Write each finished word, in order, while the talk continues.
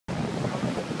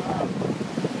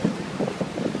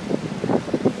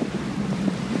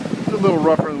little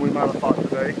rougher than we might have thought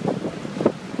today.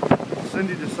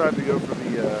 Cindy decided to go for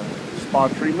the spa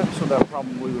treatment, so that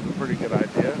probably was a pretty good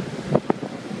idea.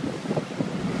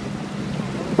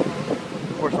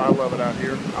 Of course, I love it out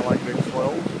here. I like big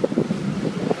swells.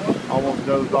 Almost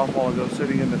dozed off while I was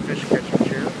sitting in the fish catching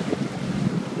chair.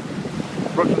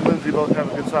 Brooks and Lindsay both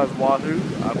have a good sized wahoo.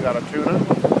 I've got a tuna.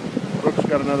 Brooks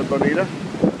got another bonita.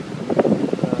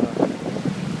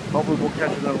 Hopefully we'll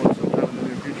catch another one sometime in the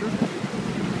near future.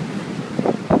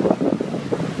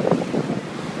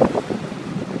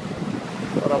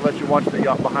 But I'll let you watch the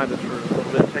yacht behind us for a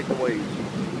little bit, take the waves.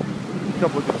 A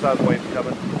couple of good sized waves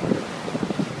coming.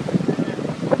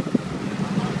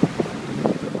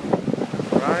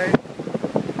 Right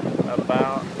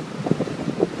about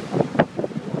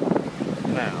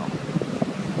now.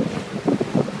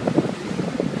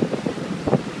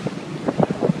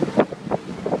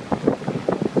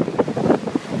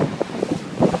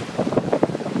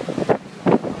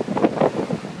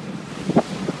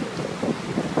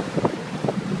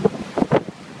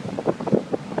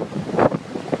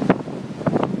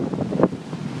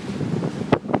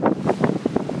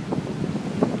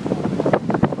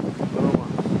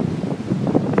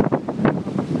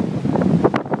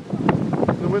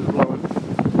 The wind's blowing.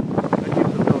 That keeps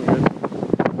it feeling good.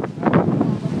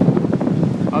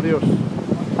 Adios.